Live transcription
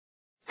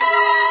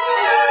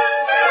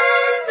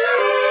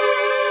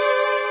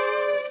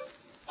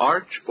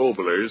Arch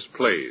Oboler's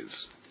plays.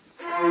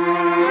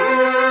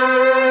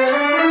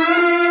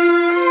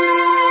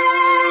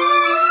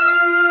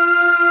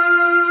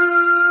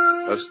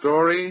 A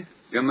Story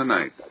in the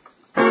Night.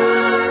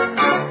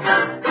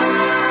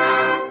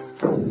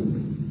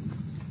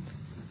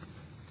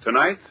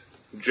 Tonight,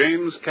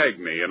 James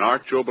Cagney in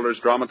Arch Oboler's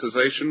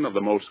dramatization of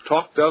the most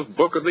talked-of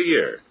book of the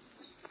year,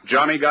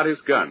 Johnny Got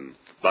His Gun,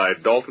 by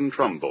Dalton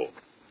Trumbull.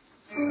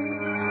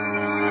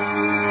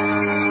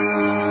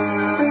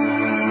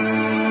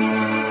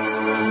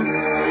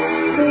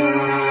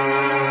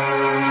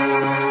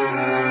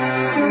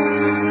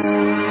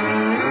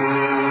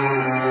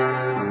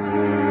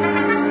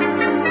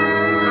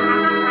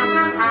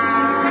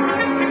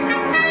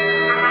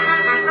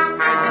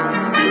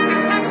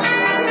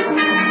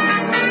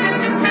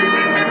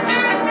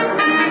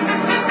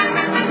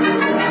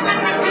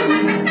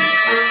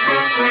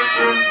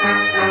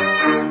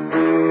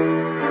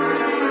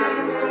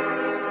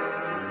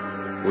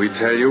 We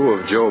tell you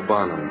of Joe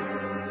Bonham.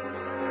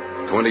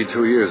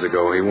 22 years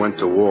ago, he went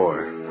to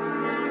war.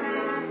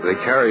 They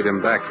carried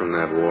him back from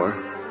that war.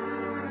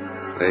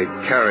 They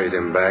carried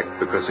him back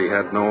because he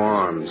had no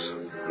arms,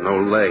 no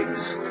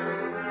legs,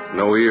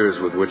 no ears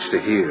with which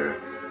to hear,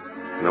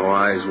 no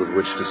eyes with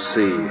which to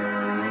see,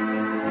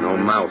 no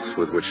mouth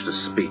with which to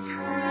speak.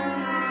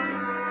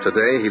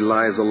 Today, he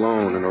lies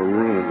alone in a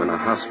room in a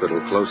hospital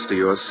close to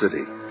your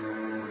city.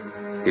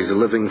 He's a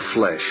living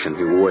flesh, and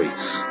he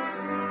waits.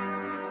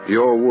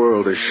 Your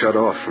world is shut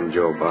off from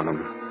Joe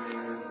Bonham.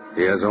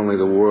 He has only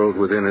the world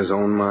within his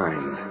own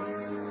mind.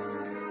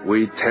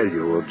 We tell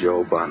you of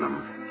Joe Bonham.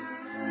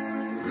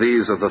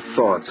 These are the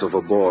thoughts of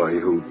a boy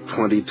who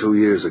 22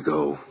 years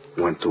ago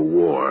went to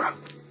war.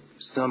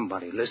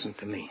 Somebody listen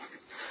to me.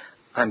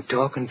 I'm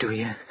talking to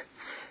you.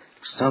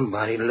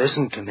 Somebody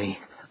listen to me.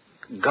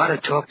 Gotta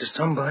talk to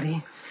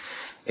somebody.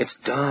 It's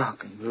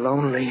dark and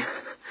lonely.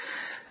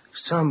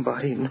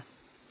 Somebody...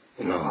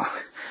 No.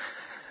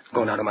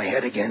 Going out of my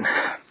head again.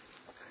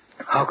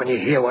 How can you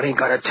hear what ain't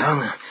got a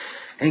tongue,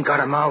 ain't got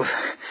a mouth,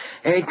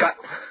 ain't got...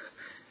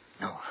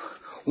 No,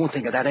 won't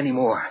think of that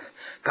anymore.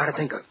 Gotta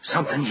think of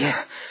something,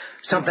 yeah,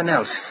 something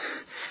else.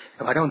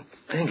 If I don't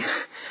think,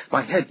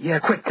 my head, yeah,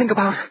 quick, think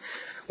about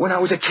when I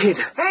was a kid.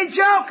 Hey,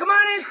 Joe, come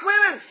on in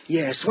swimming.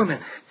 Yeah,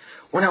 swimming.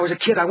 When I was a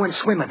kid, I went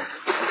swimming.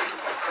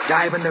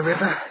 Dive in the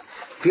river,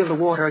 feel the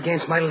water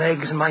against my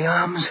legs and my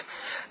arms.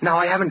 Now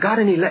I haven't got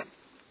any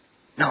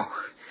No,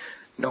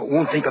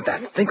 won't think of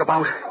that. Think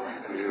about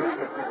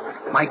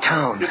my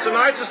town. It's the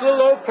nicest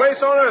little old place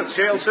on earth,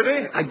 Shale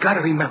City. I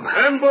gotta remember.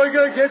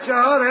 Hamburger, get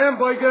your hot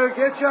hamburger,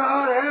 get your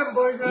hot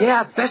hamburger.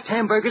 Yeah, best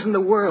hamburgers in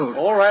the world.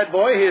 All right,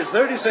 boy, here's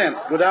 30 cents.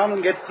 Go down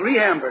and get 3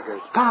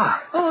 hamburgers.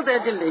 Pa. Oh,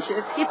 they're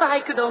delicious. If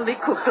I could only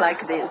cook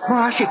like this.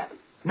 Ma,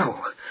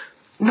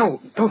 No,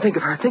 don't think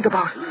of her. Think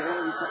about...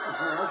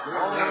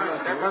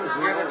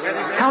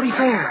 County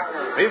Fair.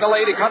 See the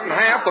lady cut in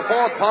half the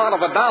fourth part of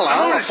 $1.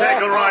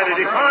 Motorcycle rider,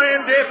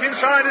 defying death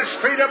inside a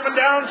straight up and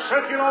down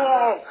circular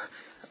wall.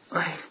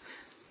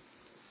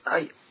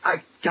 I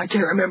can't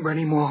remember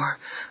anymore.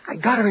 I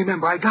gotta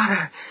remember. If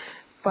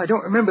I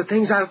don't remember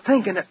things, I'll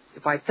think. And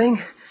if I think...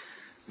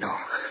 No.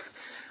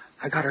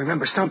 I gotta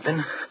remember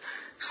something.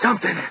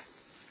 Something.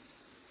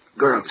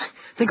 Girls.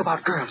 Think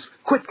about girls.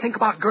 Quick, think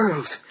about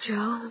girls.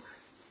 Joe.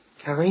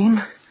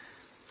 Karine?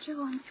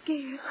 Joe, I'm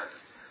scared.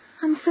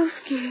 I'm so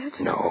scared.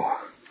 No.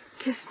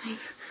 Kiss me.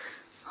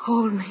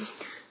 Hold me.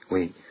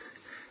 We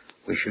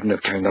shouldn't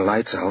have turned the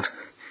lights out.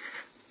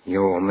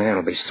 Your old man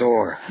will be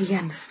sore. He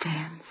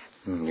understands.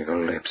 Your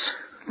lips.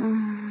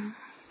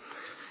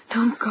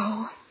 Don't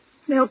go.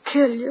 They'll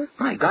kill you.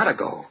 I gotta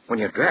go. When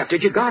you're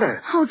drafted, you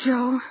gotta. Oh,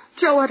 Joe.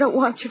 Joe, I don't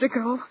want you to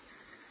go.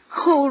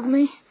 Hold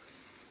me.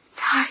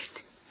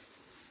 Tight.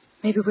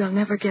 Maybe we'll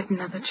never get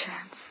another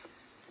chance.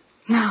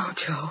 Now,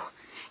 Joe.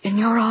 In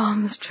your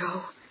arms,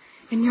 Joe.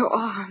 In your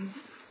arms.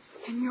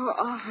 In your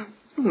arms.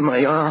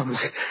 My arms.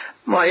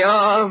 My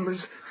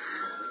arms.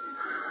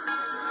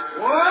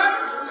 What?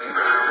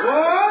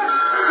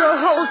 Joe,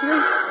 hold me.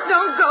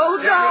 Don't go,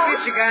 Joe.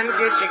 Get your gun.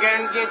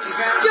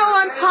 Joe,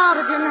 I'm part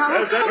of you now.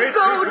 Don't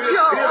go,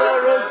 Joe.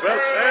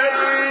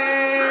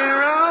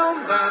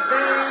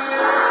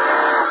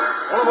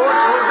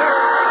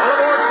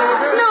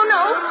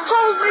 No.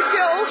 Hold me,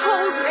 Joe.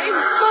 Hold me.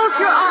 Both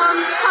your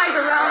arms tight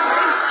around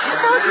me.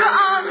 Both your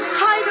arms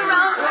tight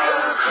around me.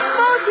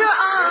 Both your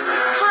arms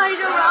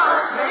tight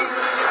around me.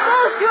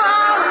 Both your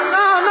arms.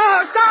 No,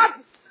 stop.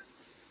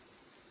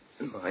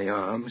 My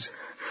arms.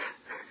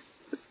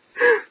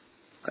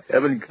 I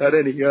haven't got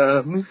any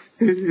arms.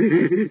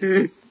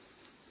 You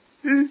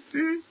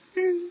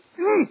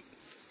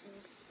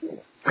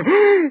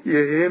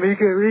hear me,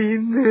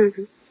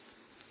 Karine?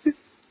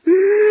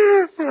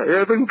 I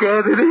haven't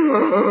got any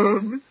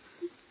arms.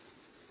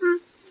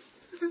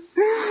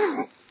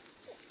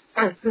 I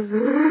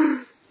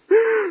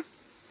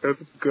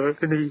haven't got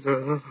any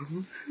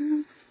arms.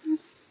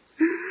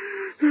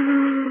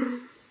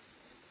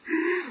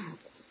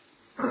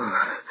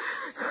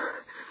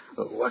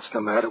 What's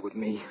the matter with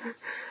me?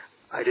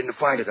 I didn't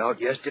find it out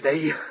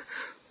yesterday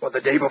or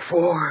the day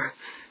before.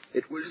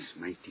 It was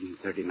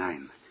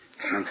 1939,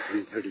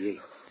 1938,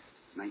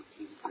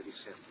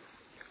 1937.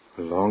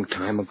 A long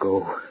time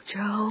ago.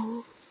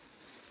 Joe.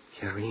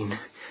 Irene,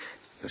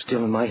 you're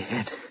still in my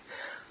head.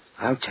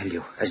 I'll tell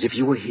you, as if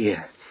you were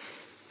here.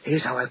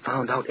 Here's how I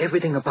found out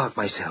everything about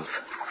myself.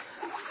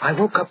 I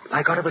woke up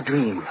like out of a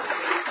dream.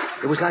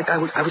 It was like I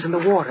was in the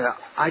water.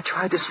 I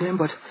tried to swim,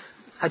 but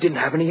I didn't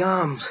have any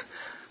arms.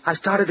 I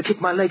started to kick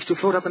my legs to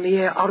float up in the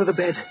air out of the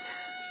bed,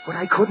 but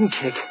I couldn't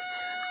kick.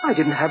 I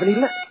didn't have any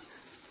legs.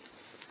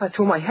 I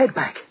threw my head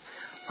back.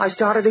 I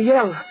started to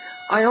yell.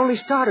 I only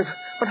started,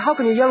 but how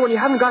can you yell when you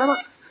haven't got 'em?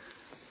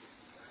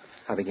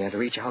 I began to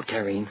reach out,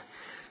 Karine.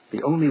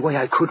 The only way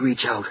I could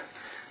reach out,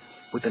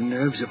 with the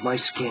nerves of my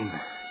skin.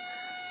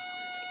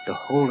 The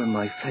hole in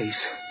my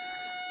face.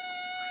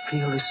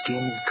 Feel the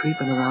skin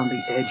creeping around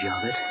the edge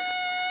of it.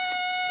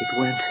 It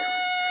went.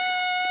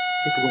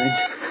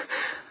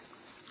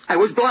 I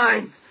was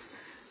blind.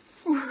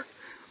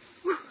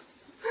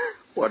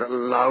 What a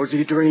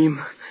lousy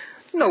dream.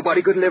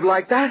 Nobody could live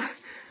like that.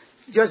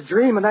 Just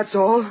dream, and that's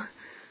all.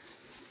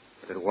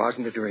 But it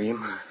wasn't a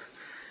dream.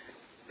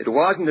 It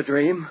wasn't a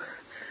dream.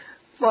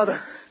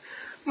 Mother,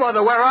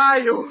 where are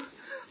you?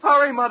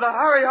 Hurry, Mother,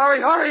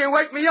 hurry, and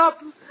wake me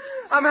up.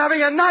 I'm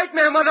having a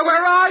nightmare, Mother,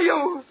 where are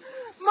you?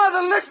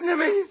 Mother, listen to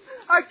me.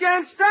 I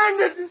can't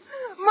stand it.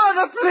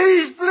 Mother,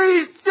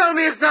 please, tell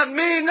me it's not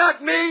me.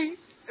 Not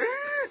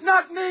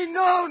me,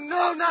 no,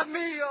 not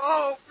me.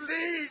 Oh,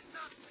 please.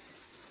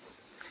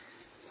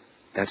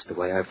 That's the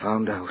way I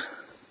found out.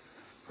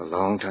 A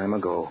long time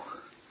ago.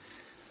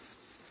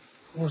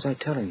 Who was I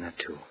telling that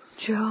to?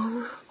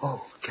 Joe.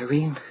 Oh,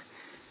 Karine.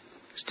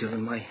 Still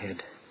in my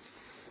head.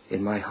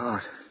 In my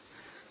heart.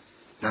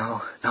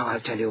 Now I'll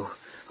tell you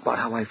about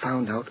how I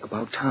found out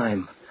about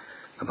time.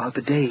 About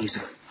the days.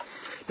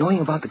 Knowing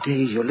about the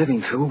days you're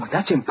living through,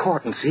 that's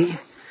important, see?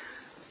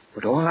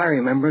 But all I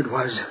remembered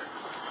was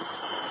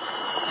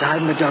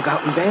died in the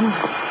dugout and then...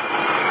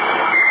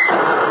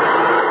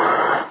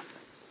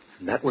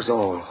 And that was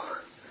all.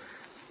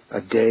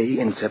 A day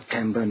in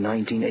September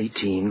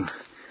 1918.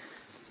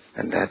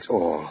 And that's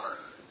all.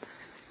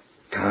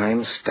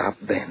 Time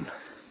stopped then.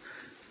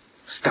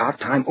 Start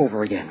time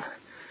over again.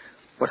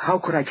 But how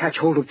could I catch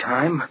hold of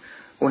time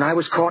when I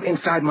was caught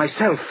inside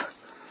myself?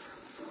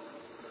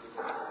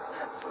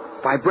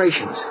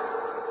 Vibrations.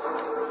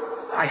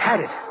 I had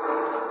it.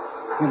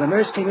 When the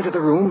nurse came into the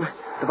room,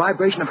 the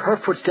vibration of her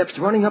footsteps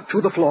running up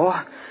through the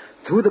floor,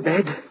 through the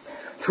bed,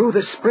 through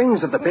the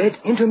springs of the bed,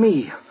 into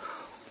me.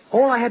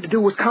 All I had to do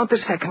was count the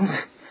seconds,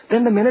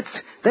 then the minutes,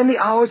 then the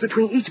hours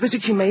between each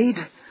visit she made,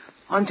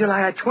 until I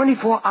had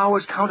 24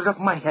 hours counted up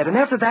in my head. And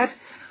after that,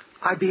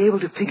 I'd be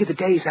able to figure the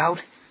days out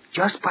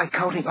just by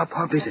counting up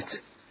her visits.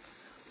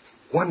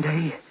 One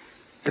day,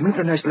 the minute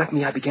the nurse left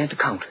me, I began to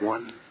count.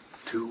 1,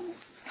 2,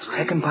 3,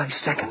 second by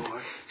second,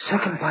 4,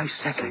 second 5, by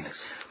second. 6,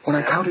 When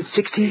I counted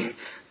 60, 8,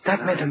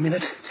 that meant a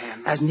minute,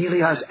 10, as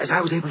nearly as I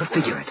was able to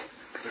figure it.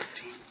 13,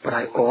 But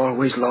I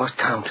always lost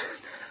count.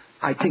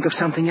 I'd think of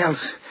something else,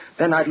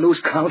 then I'd lose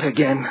count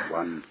again.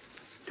 1,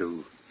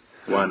 2,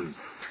 1,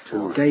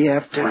 2. Day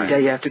after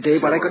day after day,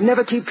 but I could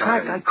never keep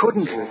track. I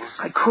couldn't.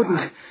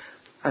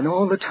 And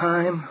all the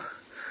time,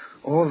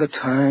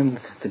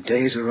 the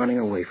days were running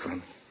away from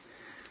me.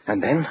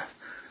 And then,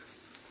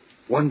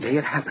 one day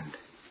it happened.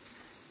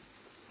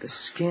 The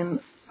skin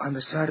on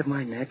the side of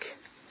my neck,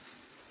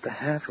 the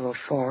half of a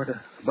forehead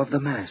above the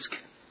mask.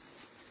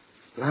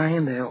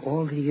 Lying there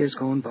all the years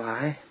gone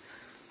by,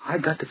 I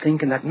got to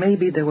thinking that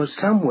maybe there was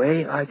some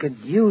way I could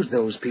use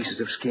those pieces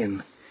of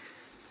skin.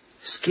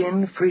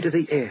 Skin free to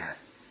the air.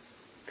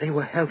 They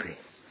were healthy.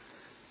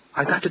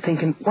 I got to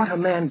thinking what a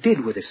man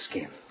did with his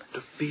skin.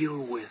 To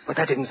feel with. But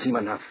that didn't seem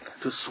enough.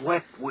 To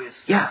sweat with.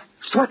 Yeah,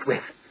 sweat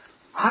with.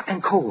 Hot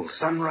and cold.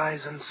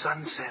 Sunrise and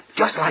sunset.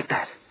 Just like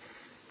that.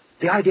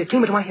 The idea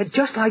came into my head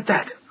just like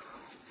that.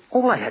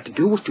 All I had to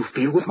do was to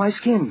feel with my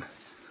skin.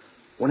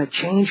 When it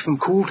changed from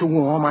cool to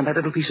warm on that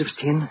little piece of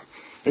skin,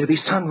 it'd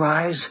be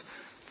sunrise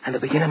and the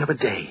beginning of a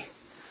day.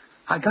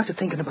 I got to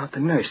thinking about the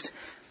nurse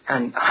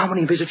and how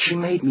many visits she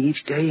made me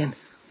each day and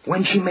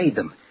when she made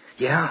them.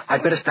 Yeah,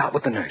 I'd better start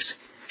with the nurse.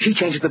 She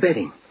changes the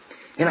bedding.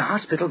 In a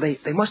hospital, they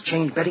must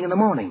change bedding in the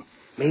morning,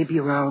 maybe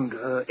around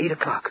 8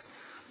 o'clock.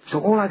 So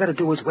all I got to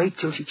do is wait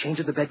till she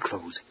changes the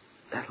bedclothes.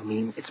 That'll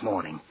mean it's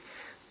morning.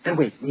 Then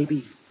wait,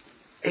 maybe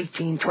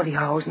 18, 20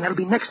 hours, and that'll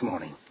be next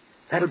morning.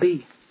 That'll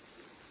be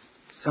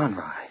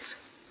sunrise.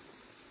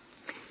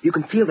 You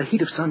can feel the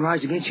heat of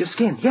sunrise against your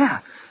skin, yeah.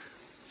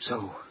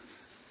 So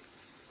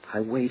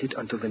I waited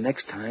until the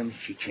next time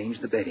she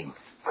changed the bedding.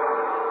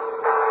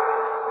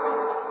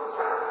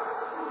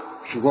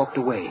 She walked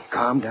away.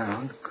 Calm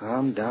down,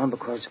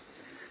 because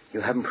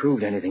you haven't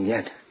proved anything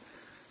yet.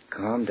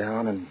 Calm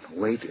down and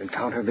wait and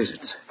count her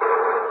visits.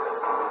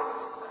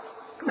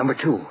 Number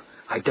 2,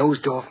 I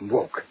dozed off and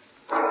woke.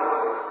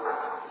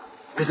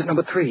 Visit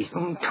number 3,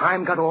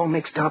 time got all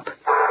mixed up.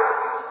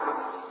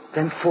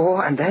 Then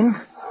 4, and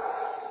then...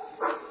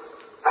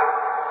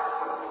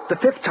 the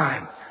 5th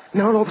time.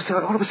 And then all of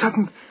a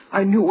sudden,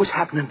 I knew it was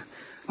happening.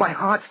 My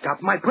heart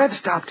stopped, my breath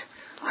stopped.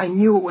 I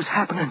knew it was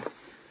happening.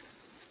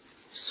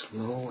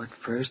 Slow at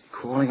first,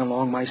 crawling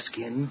along my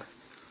skin.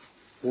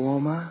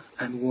 Warmer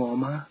and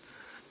warmer.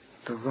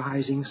 The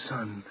rising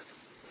sun.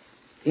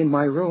 In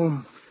my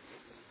room.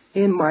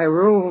 In my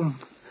room.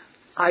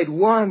 I'd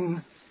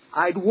won.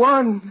 I'd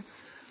won.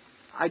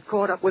 I'd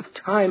caught up with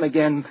time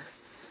again.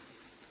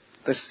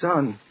 The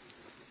sun.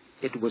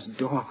 It was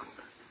dawn.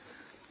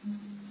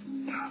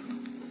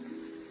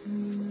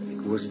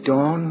 It was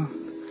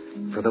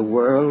dawn for the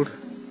world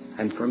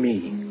and for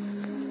me.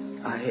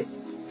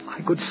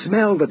 I could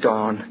smell the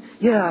dawn.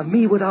 Yeah,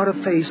 me without a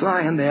face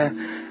lying there.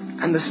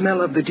 And the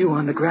smell of the dew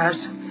on the grass.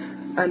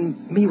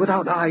 And me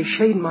without eyes,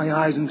 shading my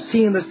eyes and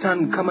seeing the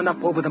sun coming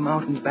up over the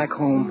mountains back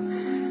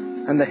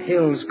home. And the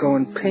hills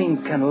going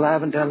pink and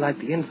lavender like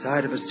the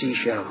inside of a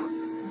seashell.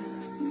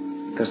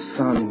 The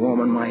sun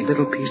warming my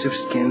little piece of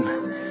skin.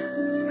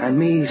 And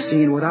me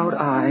seeing without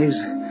eyes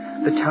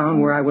the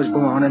town where I was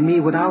born. And me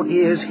without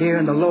ears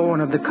hearing the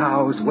lowing of the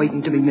cows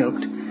waiting to be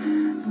milked.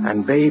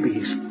 And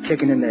babies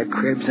kicking in their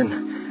cribs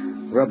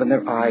and rubbing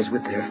their eyes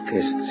with their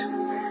fists.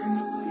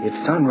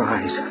 It's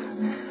sunrise.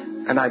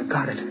 And I've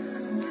got it.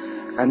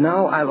 And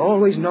now I'll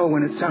always know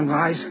when it's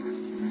sunrise.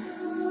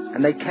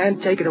 And they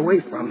can't take it away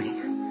from me.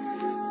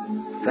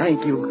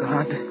 Thank you,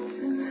 God.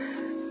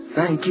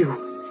 Thank you.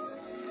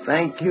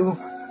 Thank you.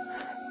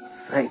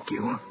 Thank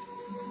you.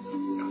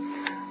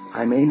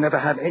 I may never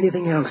have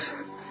anything else,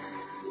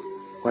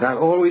 but I'll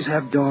always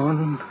have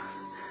dawn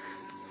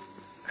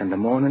and the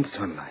morning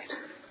sunlight.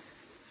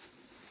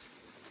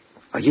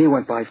 A year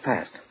went by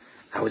fast.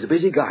 I was a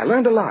busy guy. I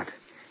learned a lot.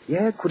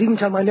 Yeah, could even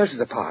tell my nurses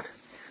apart.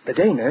 The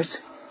day nurse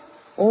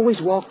always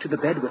walked to the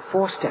bed with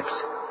 4 steps.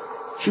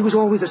 She was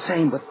always the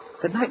same, but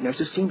the night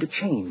nurses seemed to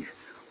change.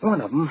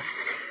 One of them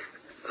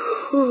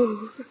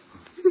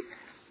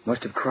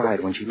must have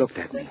cried when she looked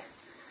at me.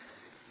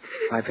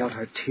 I felt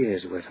her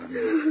tears wet on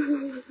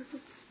me.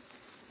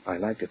 I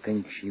like to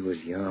think she was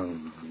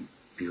young and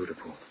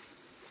beautiful.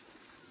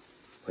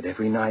 But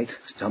every night,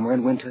 summer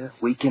and winter,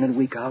 week in and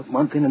week out,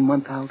 month in and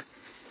month out,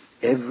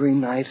 every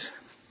night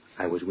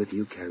I was with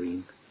you,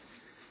 Karine.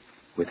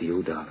 With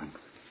you, darling.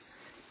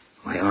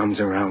 My arms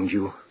around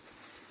you,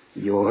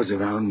 yours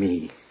around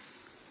me.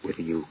 With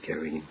you,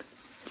 Karine.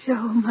 Joe,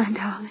 my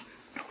darling.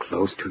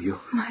 Close to you.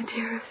 My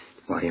dearest.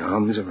 My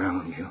arms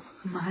around you.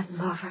 My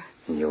lover.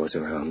 And yours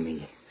around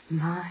me.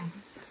 Mine.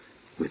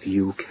 With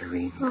you,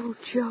 Karine. Oh,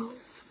 Joe.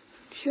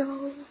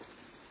 Joe.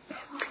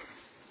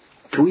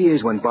 2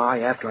 years went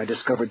by after I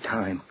discovered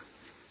time.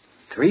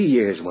 3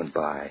 years went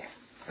by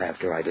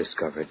after I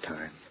discovered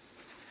time.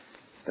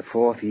 The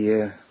 4th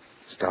year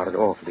started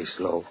awfully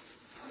slow.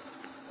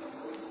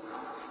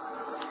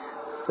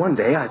 One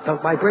day I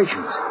felt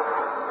vibrations.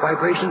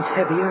 Vibrations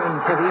heavier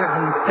and heavier,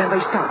 and then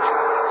they stopped.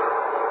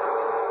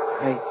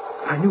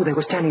 I knew they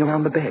were standing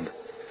around the bed.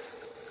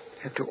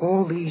 After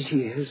all these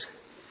years,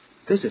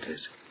 visitors.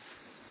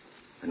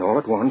 And all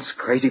at once,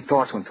 crazy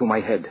thoughts went through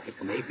my head.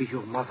 It may be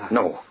your mother.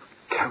 No.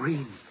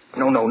 Karine.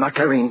 No, not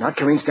Karine. Not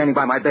Karine standing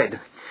by my bed.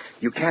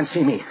 You can't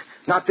see me.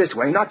 Not this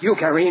way. Not you,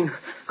 Karine.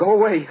 Go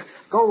away.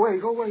 Go away.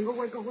 Go away. Go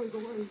away. Go away. Go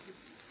away.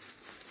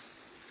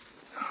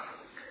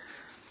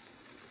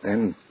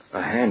 Then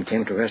a hand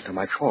came to rest on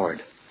my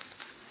forehead.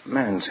 A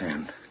man's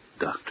hand.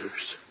 Doctors.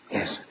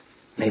 Yes.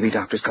 Maybe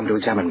doctors come to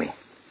examine me.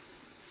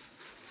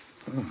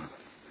 Oh.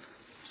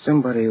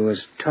 Somebody was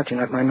touching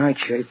at my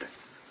nightshirt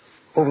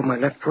over my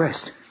left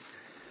breast.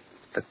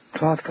 The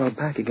cloth fell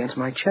back against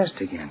my chest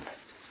again.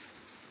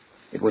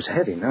 It was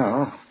heavy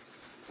now,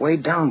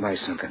 weighed down by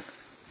something.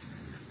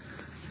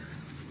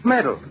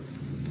 Medal.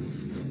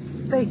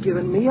 They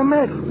given me a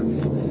medal.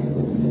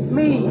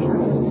 Me,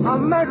 a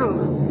medal.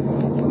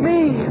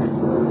 Me,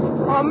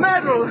 a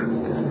medal.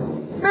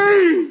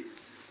 Me.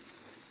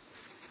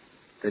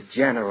 The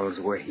generals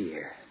were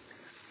here,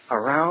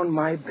 around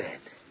my bed.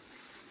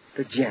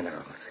 The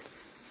generals.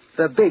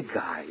 The big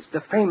guys,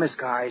 the famous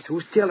guys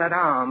who still had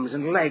arms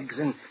and legs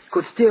and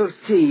could still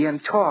see and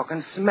talk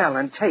and smell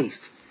and taste.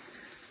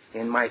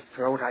 In my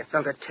throat, I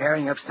felt a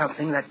tearing of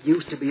something that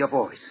used to be a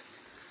voice.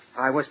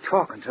 I was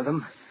talking to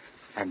them,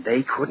 and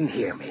they couldn't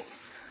hear me.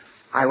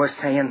 I was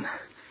saying,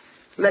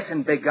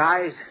 listen, big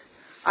guys,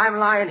 I'm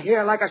lying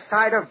here like a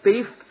side of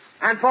beef,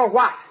 and for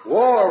what?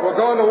 War. We're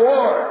going to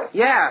war.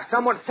 Yeah,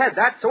 someone said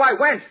that, so I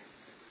went.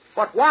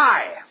 But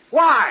why?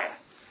 Why?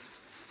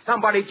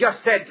 Somebody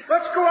just said,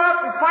 Let's go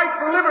out and fight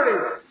for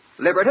liberty.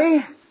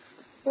 liberty?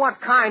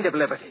 What kind of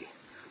liberty?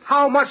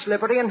 How much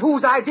liberty and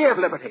whose idea of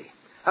liberty?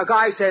 A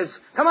guy says,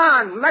 come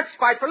on, let's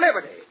fight for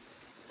liberty.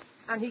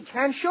 And he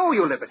can't show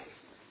you liberty.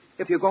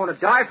 If you're going to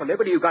die for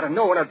liberty, you've got to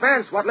know in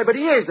advance what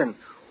liberty is and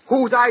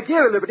whose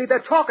idea of liberty they're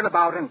talking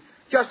about and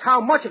just how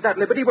much of that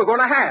liberty we're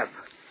going to have.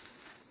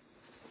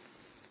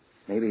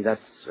 Maybe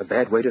that's a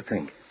bad way to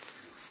think.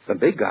 The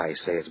big guys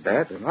say it's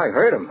bad, and I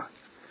heard them.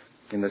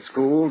 In the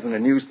schools and the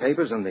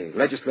newspapers and the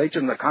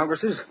legislatures and the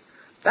congresses,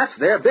 that's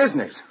their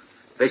business.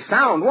 They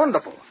sound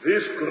wonderful.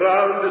 This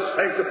ground is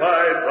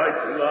sanctified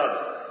by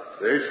blood.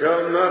 They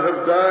shall not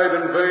have died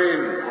in vain.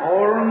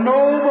 Our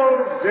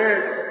noble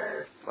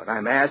dead. But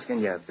I'm asking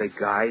you, big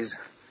guys,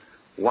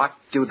 What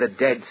do the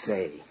dead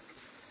say?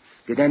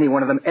 Did any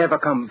one of them ever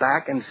come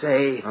back and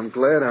say... I'm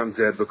glad I'm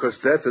dead, because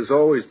death is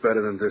always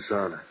better than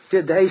dishonor.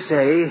 Did they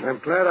say... I'm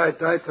glad I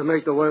died to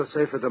make the world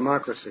safe for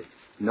democracy.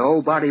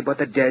 Nobody but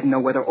the dead know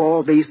whether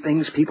all these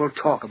things people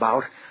talk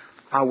about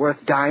are worth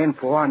dying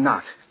for or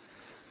not.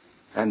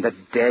 And the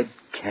dead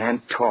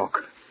can't talk.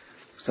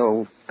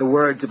 So the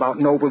words about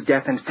noble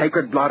death and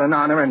sacred blood and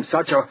honor and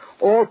such are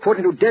all put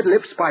into dead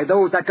lips by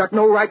those that got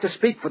no right to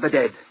speak for the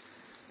dead.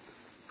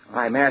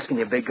 I'm asking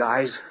you, big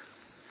guys,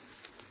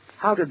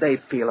 how did they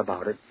feel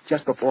about it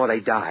just before they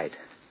died?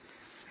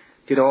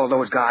 Did all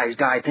those guys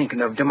die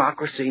thinking of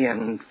democracy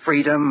and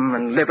freedom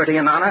and liberty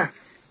and honor?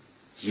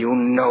 You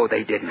know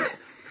they didn't.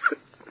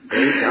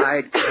 They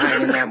died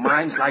crying in their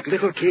minds like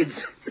little kids.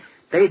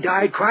 They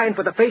died crying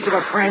for the face of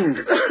a friend.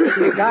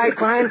 They died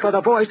crying for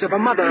the voice of a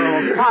mother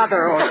or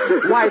father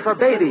or wife or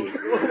baby.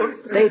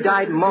 They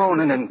died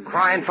moaning and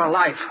crying for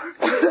life.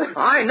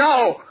 I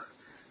know.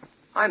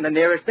 I'm the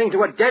nearest thing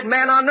to a dead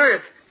man on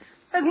earth.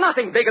 There's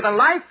nothing bigger than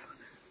life.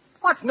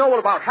 What's noble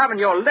about having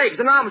your legs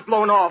and arms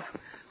blown off?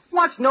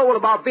 What's noble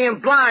about being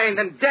blind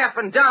and deaf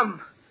and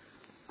dumb?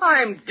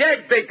 I'm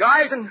dead, big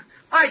guys, and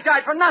I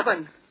died for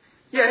nothing.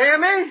 You hear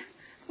me?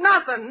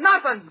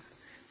 Nothing.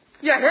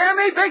 You hear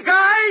me, big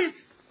guys?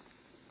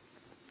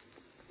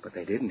 But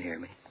they didn't hear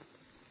me.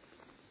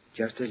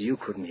 Just as you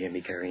couldn't hear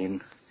me,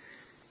 Karine,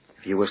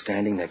 if you were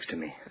standing next to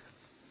me.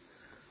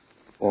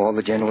 All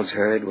the generals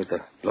heard was the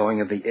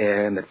blowing of the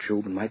air and the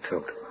tube in my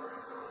throat.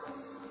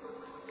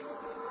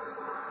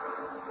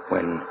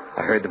 When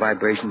I heard the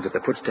vibrations of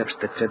the footsteps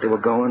that said they were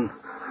going,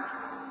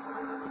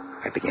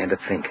 I began to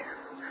think.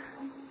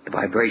 The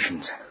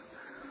vibrations.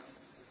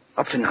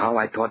 Up to now,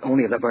 I thought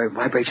only of the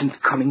vibrations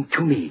coming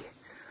to me.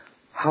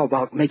 How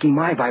about making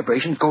my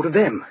vibrations go to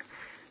them?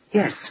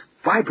 Yes,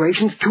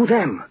 vibrations to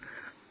them.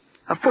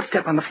 A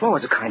footstep on the floor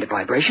is a kind of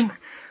vibration.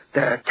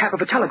 The tap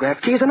of a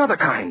telegraph key is another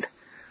kind.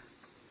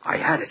 I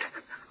had it.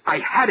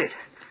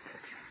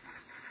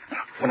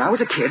 When I was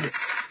a kid,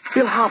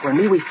 Bill Harper and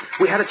me, we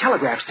had a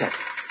telegraph set.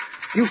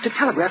 Used to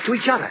telegraph to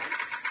each other.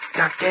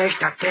 Dot dash,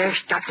 dot dash,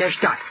 dot dash,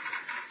 dot.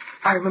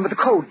 I remember the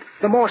code,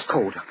 the Morse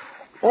code.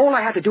 All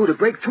I had to do to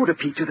break through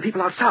to the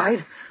people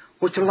outside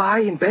was to lie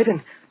in bed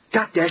and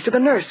dot dash to the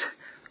nurse.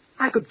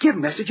 I could give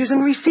messages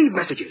and receive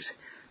messages.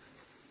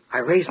 I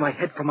raised my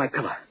head from my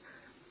pillow.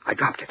 I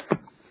dropped it.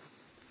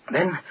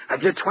 Then I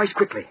did it twice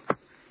quickly.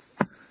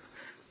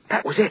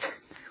 That was it.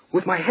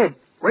 With my head,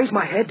 raise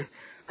my head,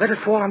 let it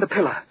fall on the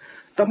pillow.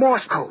 The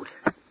Morse code.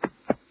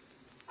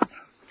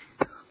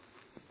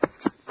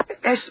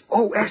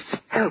 SOS,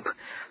 help.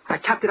 I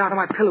tapped it out of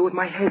my pillow with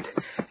my head.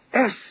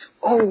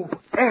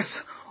 SOS.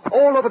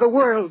 All over the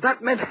world,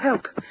 that meant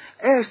help.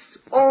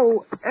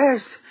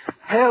 SOS.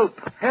 Help.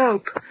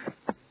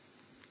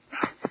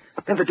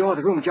 Then the door of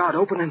the room jarred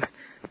open,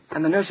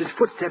 and the nurse's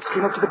footsteps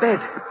came up to the bed.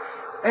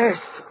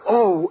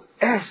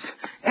 SOS.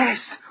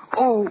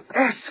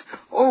 SOS.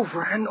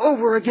 Over and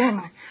over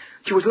again.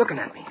 She was looking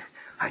at me.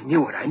 I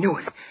knew it.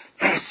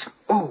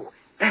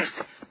 SOS.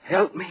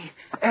 Help me.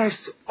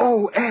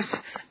 SOS.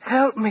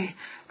 Help me.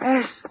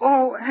 SOS.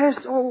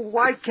 Oh,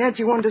 why can't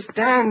you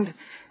understand?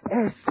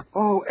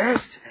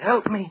 SOS.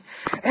 Help me.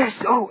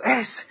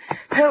 SOS.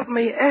 Help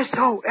me.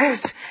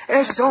 SOS.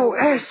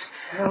 SOS.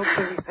 Help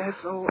me.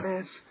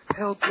 SOS.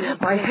 Help me.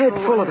 My head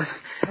full of it.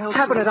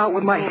 Tapping it out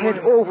with my head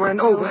over and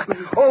over.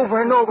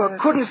 Over and over.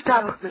 Couldn't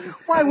stop.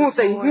 Why won't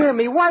they hear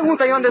me? Why won't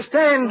they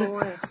understand?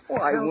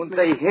 Why won't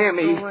they hear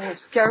me?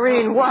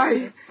 Karine,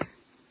 why?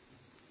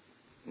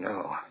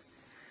 No.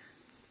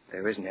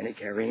 There isn't any,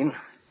 Karine.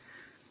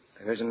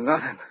 There isn't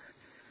nothing.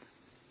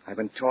 I've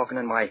been talking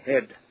in my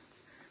head.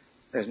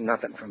 There's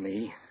nothing for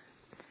me.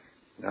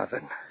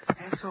 Nothing.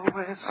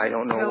 SOS. I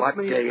don't know what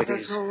day it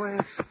is.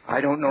 SOS.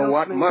 I don't know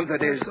what month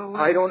it is.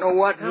 I don't know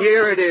what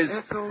year it is.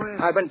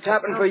 I've been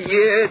tapping for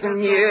years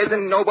and years,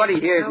 and nobody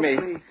hears me.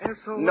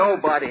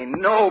 Nobody.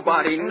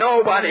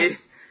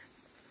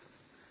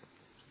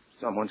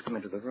 Someone's come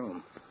into the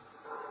room.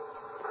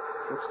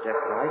 Footstep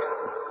light.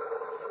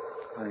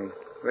 My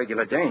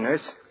regular day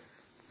nurse.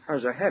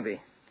 Hers are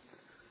heavy.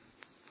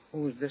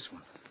 Who is this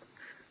one?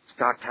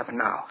 Start tapping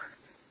now.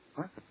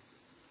 What?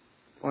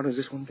 What is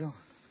this one doing?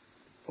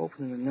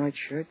 Opening the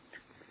nightshirt.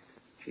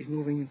 She's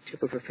moving the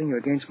tip of her finger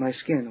against my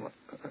skin.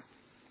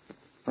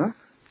 Huh?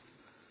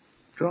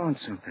 Drawing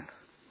something.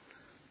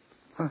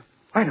 Huh?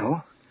 I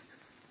know.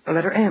 The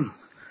letter M.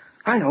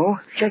 I know.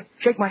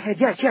 Shake my head.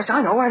 Yes,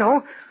 I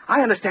know.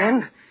 I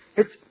understand.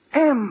 It's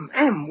M.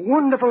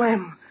 Wonderful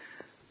M.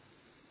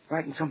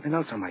 Writing something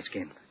else on my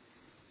skin.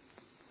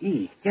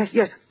 E.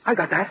 Yes, I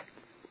got that.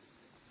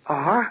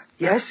 R.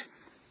 Yes.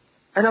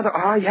 Another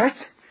R. Yes.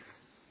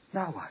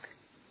 Now what?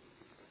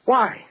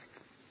 Why?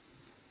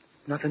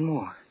 Nothing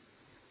more.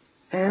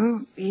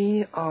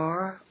 M-E-R-R-Y.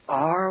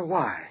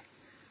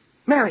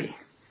 Mary.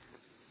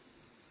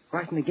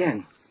 Writing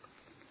again.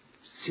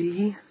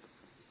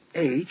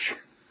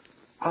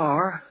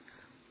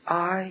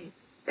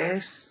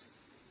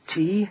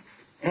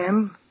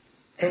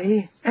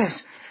 C-H-R-I-S-T-M-A-S.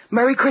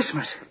 Merry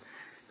Christmas.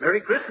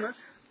 Merry Christmas.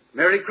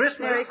 Merry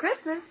Christmas. Merry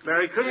Christmas.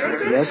 Merry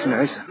Christmas. Yes,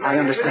 nurse, I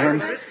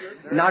understand.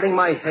 Nodding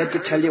my head to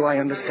tell you I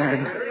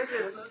understand.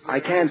 I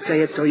can't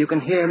say it so you can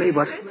hear me,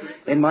 but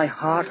in my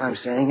heart I'm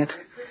saying it.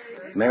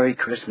 Merry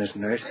Christmas,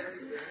 nurse.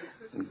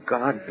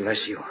 God bless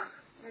you.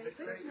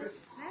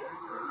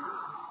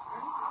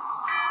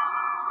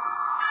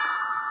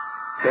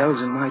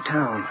 Bells in my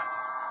town.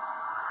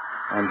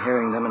 I'm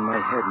hearing them in my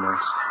head,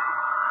 nurse.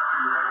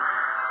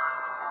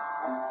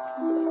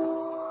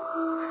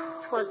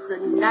 'Twas the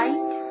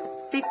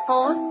night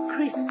before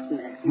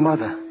Christmas,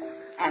 Mother,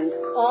 and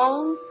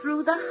all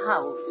through the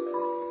house,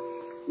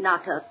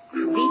 not a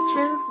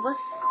creature was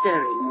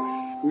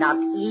stirring, not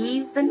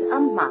even a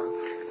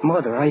mouse.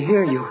 Mother, I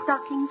hear you.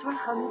 Stockings were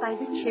hung by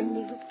the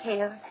chimney with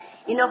care,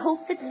 in a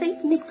hope that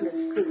St. Nicholas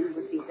soon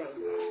would be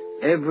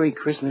there. Every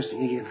Christmas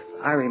Eve,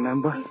 I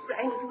remember. He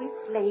sprang to his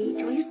sleigh,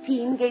 to his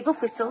team gave a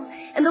whistle,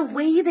 and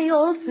away they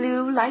all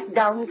flew like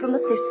down from a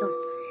thistle.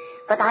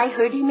 But I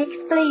heard him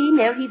explain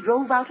ere he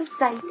drove out of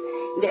sight,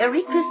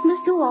 Merry Christmas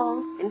to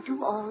all, and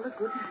to all a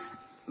good night.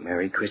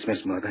 Merry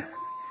Christmas, Mother.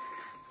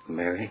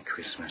 Merry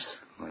Christmas,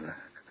 Mother.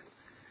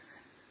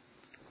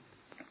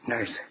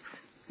 Nurse.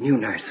 New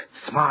nurse.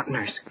 Smart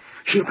nurse.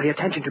 She'll pay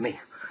attention to me.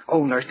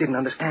 Old nurse didn't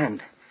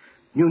understand.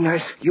 New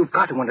nurse, you've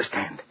got to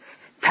understand.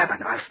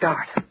 Tapping, I'll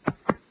start.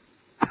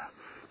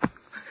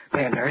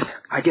 There, nurse.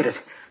 I did it.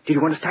 Did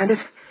you understand it?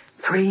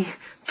 3,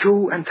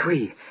 2, and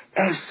 3.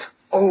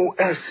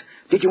 S-O-S.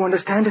 Did you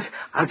understand it?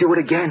 I'll do it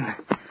again.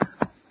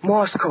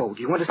 Morse code.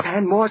 You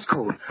understand? Morse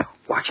code.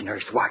 Watch,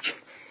 nurse, watch.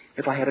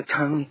 If I had a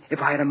tongue, if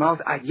I had a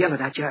mouth, I'd yell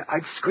it at you.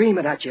 I'd scream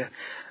it at you.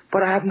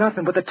 But I have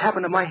nothing but the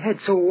tapping of my head,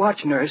 so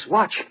watch, nurse,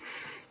 watch.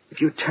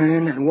 If you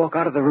turn and walk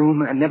out of the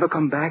room and never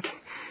come back,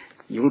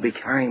 you'll be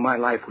carrying my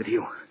life with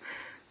you.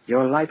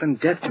 You're life and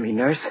death to me,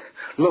 nurse.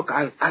 Look,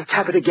 I'll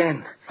tap it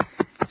again.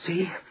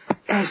 See?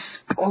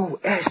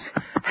 S-O-S.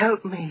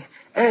 Help me.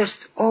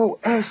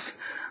 S-O-S.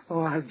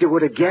 Oh, I'll do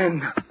it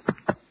again.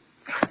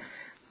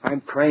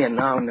 I'm praying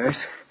now, nurse.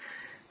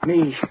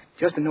 Me,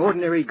 just an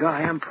ordinary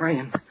guy, I'm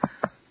praying.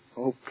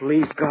 Oh,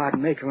 please, God,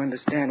 make her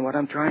understand what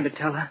I'm trying to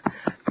tell her.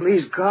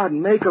 Please, God,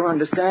 make her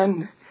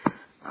understand.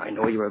 I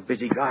know you're a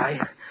busy guy.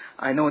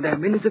 I know there are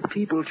millions of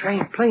people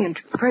praying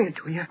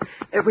to you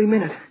every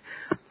minute.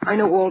 I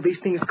know all these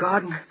things,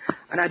 God,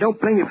 and I don't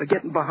blame you for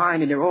getting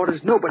behind in your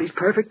orders. Nobody's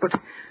perfect, but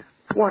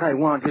what I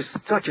want is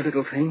such a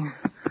little thing.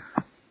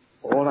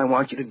 All I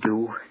want you to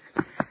do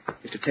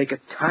is to take a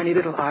tiny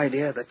little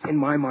idea that's in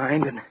my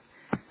mind and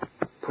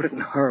put it in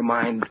her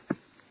mind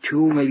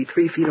 2, maybe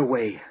 3 feet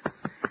away.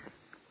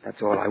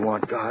 That's all I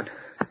want, God.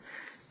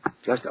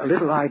 Just a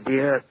little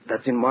idea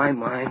that's in my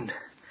mind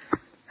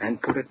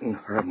and put it in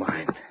her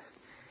mind.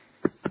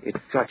 It's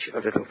such a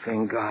little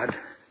thing, God.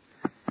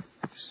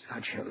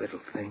 Such a little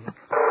thing.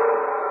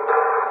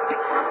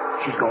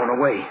 She's going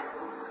away.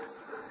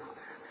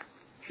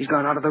 She's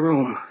gone out of the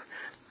room.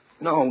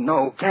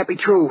 No, can't be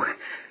true.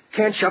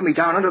 Can't shove me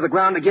down under the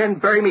ground again,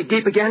 bury me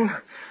deep again.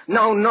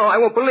 No, I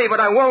won't believe it,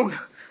 I won't.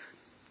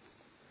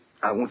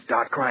 I won't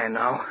start crying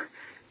now.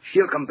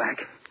 She'll come back.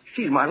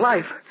 She's my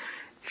life.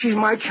 She's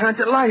my chance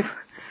at life.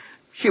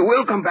 She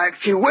will come back.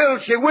 She will.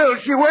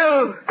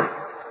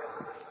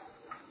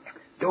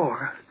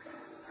 Door.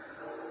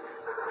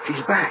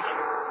 She's back.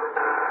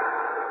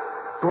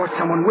 Brought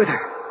someone with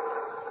her.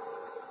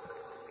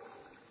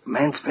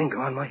 Man's finger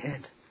on my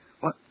head.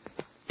 What?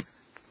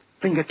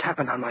 Finger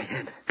tapping on my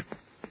head.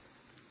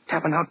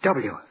 Tapping out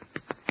W.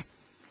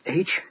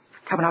 H.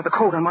 Tapping out the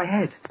code on my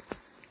head.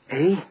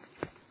 A.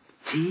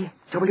 T.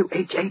 W.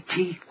 H. A.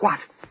 T. What?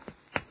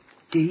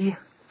 D.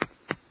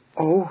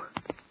 O.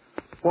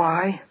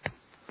 Y.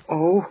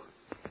 O.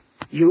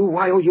 U.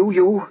 Y. O. U.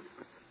 U.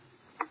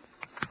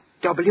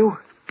 W.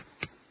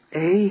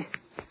 A.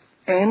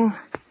 N.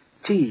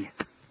 T.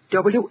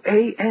 W.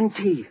 A. N.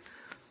 T.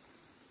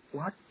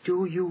 What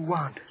do you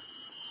want?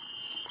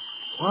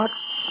 What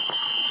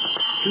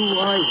do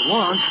I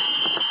want?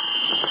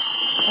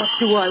 What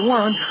do I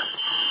want?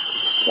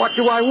 What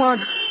do I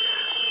want?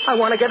 I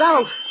want to get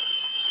out.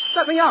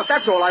 Let me out,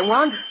 that's all I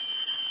want.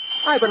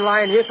 I've been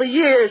lying here for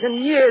years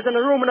and years in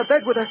a room in a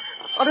bed with a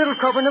little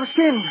covering of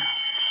skin.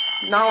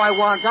 Now I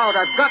want out.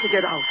 I've got to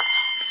get out.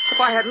 If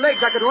I had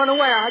legs, I could run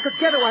away. I could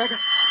get away.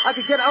 I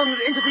could get out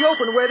into the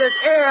open where there's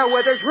air,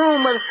 where there's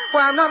room,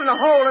 where I'm not in a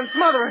hole and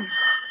smothering.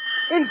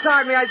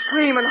 Inside me, I'd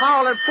scream and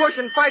howl and push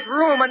and fight for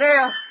room and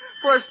air,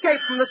 for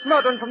escape from the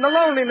smothering, from the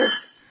loneliness.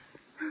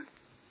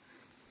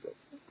 So,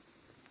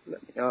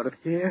 let me out of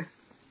here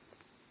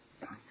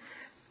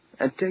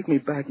and take me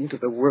back into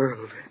the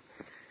world.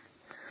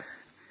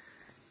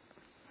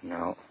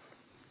 No,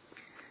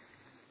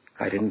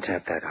 I didn't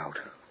tap that out.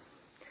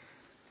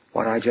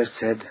 What I just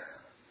said,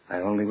 I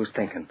only was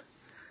thinking.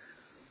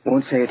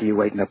 Won't say it to you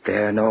waiting up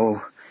there,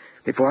 no.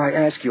 Before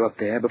I ask you up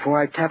there,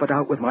 before I tap it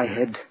out with my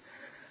head,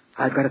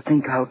 I've got to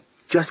think out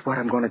just what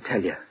I'm going to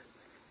tell you.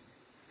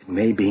 It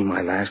may be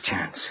my last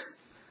chance.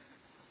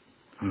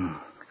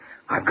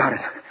 I've got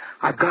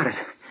it.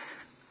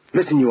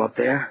 Listen, you up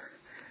there.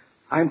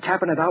 I'm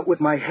tapping it out with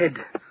my head.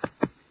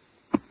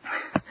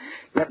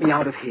 Let me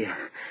out of here.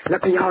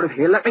 Let me out of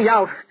here. Let me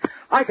out.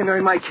 I can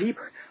earn my keep.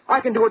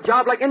 I can do a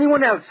job like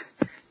anyone else.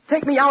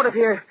 Take me out of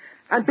here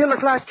and build a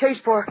glass case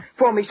for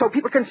me so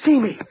people can see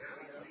me.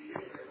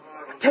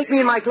 Take me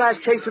in my glass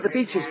case to the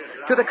beaches,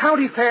 to the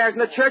county fairs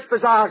and the church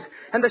bazaars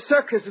and the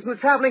circuses and the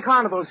traveling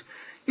carnivals.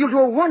 You'll do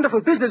a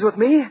wonderful business with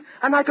me,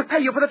 and I could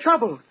pay you for the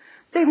trouble.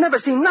 They've never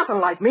seen nothing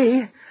like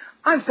me.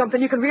 I'm something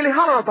you can really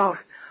holler about.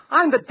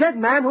 I'm the dead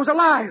man who's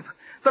alive,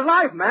 the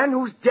live man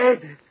who's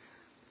dead.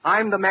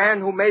 I'm the man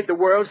who made the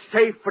world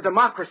safe for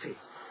democracy.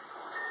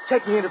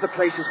 Take me into the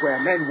places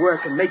where men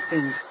work and make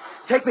things.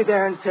 Take me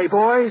there and say,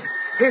 boys,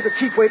 here's a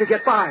cheap way to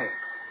get by.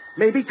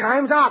 Maybe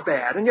times are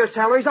bad and your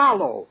salaries are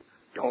low.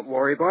 Don't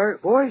worry,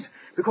 boys,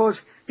 because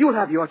you'll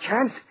have your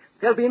chance.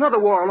 There'll be another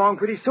war along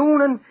pretty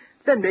soon, and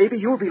then maybe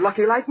you'll be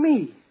lucky like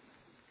me.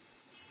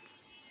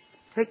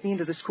 Take me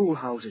into the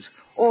schoolhouses,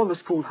 all the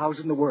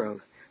schoolhouses in the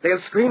world.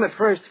 They'll scream at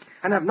first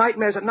and have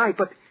nightmares at night,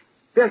 but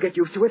they'll get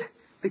used to it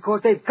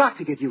because they've got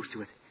to get used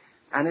to it.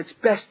 And it's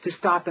best to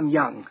start them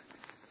young.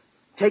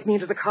 Take me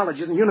into the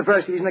colleges and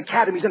universities and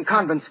academies and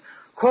convents.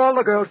 Call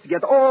the girls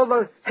together, all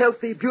the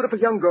healthy, beautiful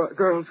young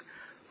girls.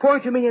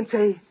 Point to me and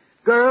say,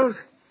 girls,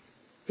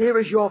 here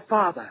is your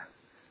father.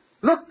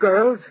 Look,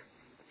 girls,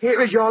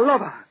 here is your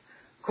lover.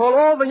 Call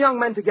all the young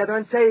men together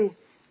and say,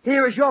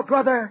 here is your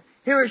brother,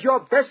 here is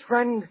your best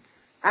friend,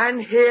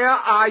 and here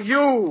are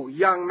you,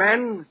 young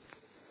men.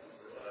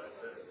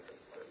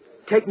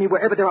 Take me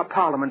wherever there are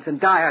parliaments and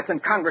diets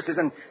and congresses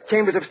and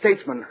chambers of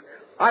statesmen.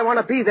 I want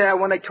to be there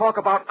when they talk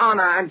about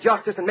honor and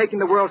justice and making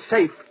the world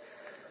safe.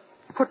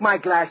 Put my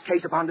glass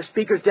case upon the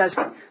speaker's desk,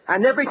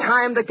 and every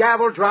time the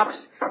gavel drops,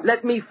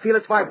 let me feel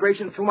its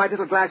vibration through my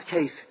little glass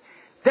case.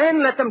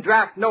 Then let them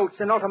draft notes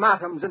and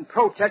ultimatums and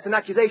protests and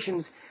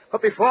accusations.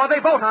 But before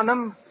they vote on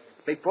them,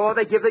 before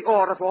they give the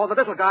order for all the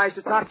little guys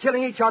to start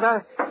killing each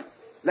other,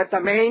 let the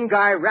main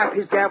guy rap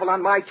his gavel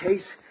on my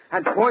case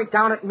and point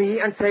down at me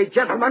and say,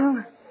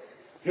 gentlemen,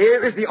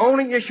 here is the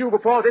only issue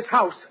before this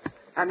House,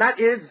 and that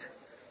is,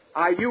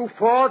 are you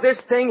for this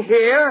thing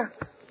here,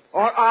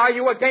 or are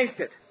you against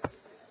it?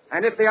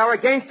 And if they are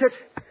against it,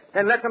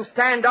 then let them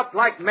stand up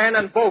like men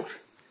and vote.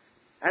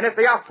 And if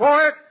they are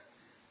for it,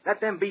 let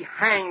them be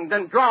hanged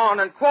and drawn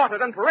and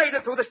quartered and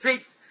paraded through the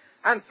streets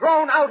and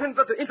thrown out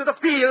into the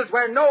fields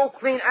where no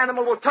clean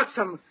animal will touch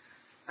them,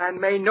 and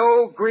may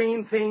no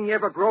green thing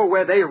ever grow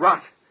where they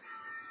rot.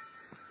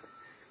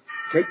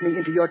 Take me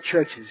into your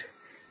churches,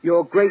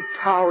 your great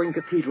towering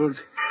cathedrals,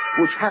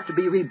 which have to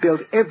be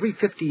rebuilt every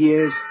 50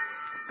 years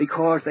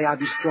because they are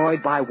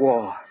destroyed by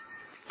war.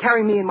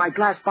 Carry me in my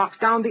glass box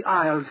down the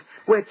aisles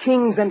where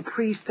kings and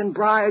priests and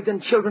brides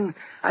and children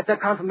at their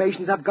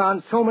confirmations have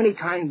gone so many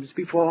times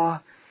before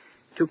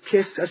to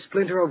kiss a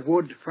splinter of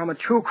wood from a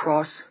true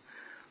cross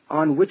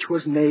on which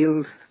was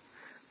nailed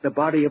the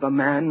body of a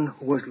man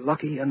who was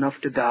lucky enough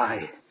to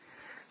die.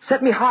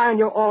 Set me high on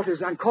your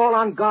altars and call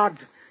on God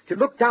to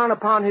look down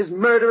upon his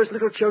murderous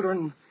little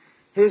children,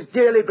 his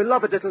dearly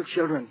beloved little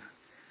children.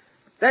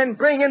 Then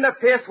bring in the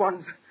fierce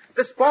ones,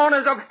 the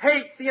spawners of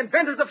hate, the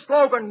inventors of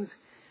slogans.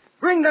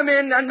 Bring them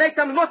in and make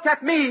them look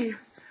at me,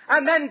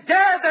 and then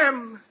dare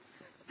them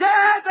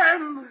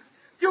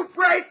to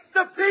break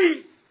the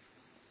peace.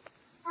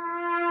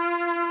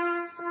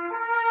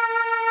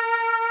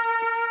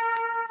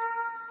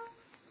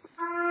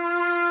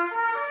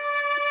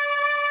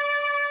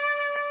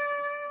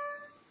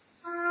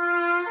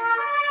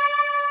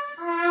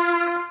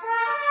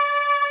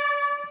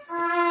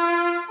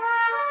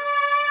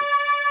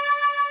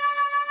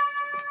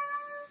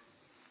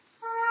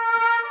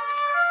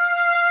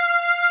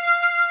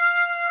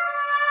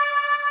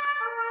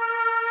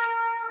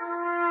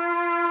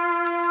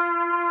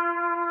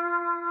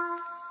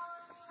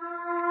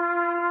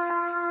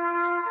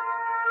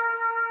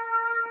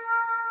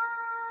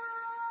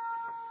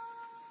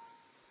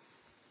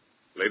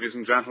 Ladies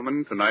and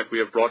gentlemen, tonight we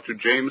have brought you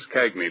James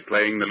Cagney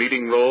playing the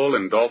leading role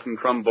in Dalton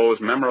Trumbo's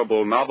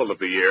memorable novel of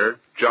the year,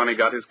 Johnny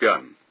Got His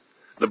Gun.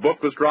 The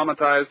book was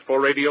dramatized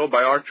for radio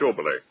by Art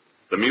Jobler.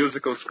 The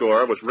musical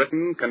score was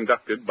written,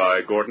 conducted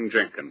by Gordon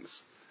Jenkins.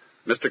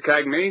 Mr.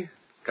 Cagney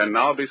can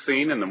now be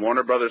seen in the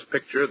Warner Brothers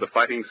picture The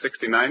Fighting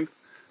 69th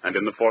and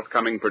in the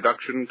forthcoming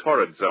production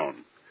Torrid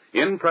Zone.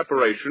 In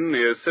preparation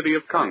is City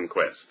of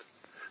Conquest.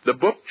 The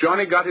book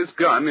Johnny Got His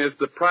Gun is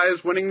the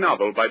prize-winning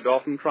novel by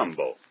Dalton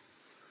Trumbo.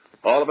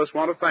 All of us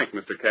want to thank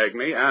Mr.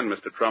 Cagney and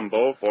Mr.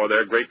 Trumbo for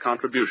their great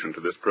contribution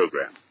to this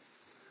program.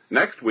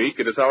 Next week,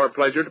 it is our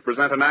pleasure to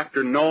present an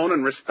actor known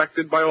and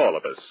respected by all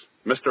of us,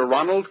 Mr.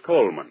 Ronald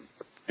Colman,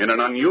 in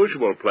an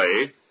unusual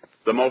play,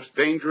 The Most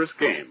Dangerous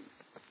Game.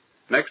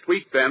 Next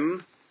week,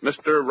 then,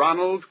 Mr.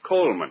 Ronald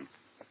Colman.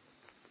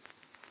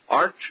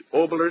 Arch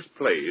Obler's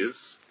plays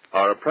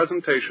are a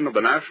presentation of the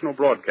National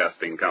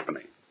Broadcasting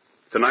Company.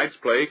 Tonight's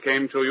play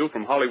came to you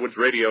from Hollywood's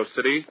Radio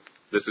City.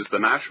 This is the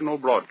National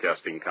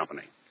Broadcasting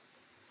Company.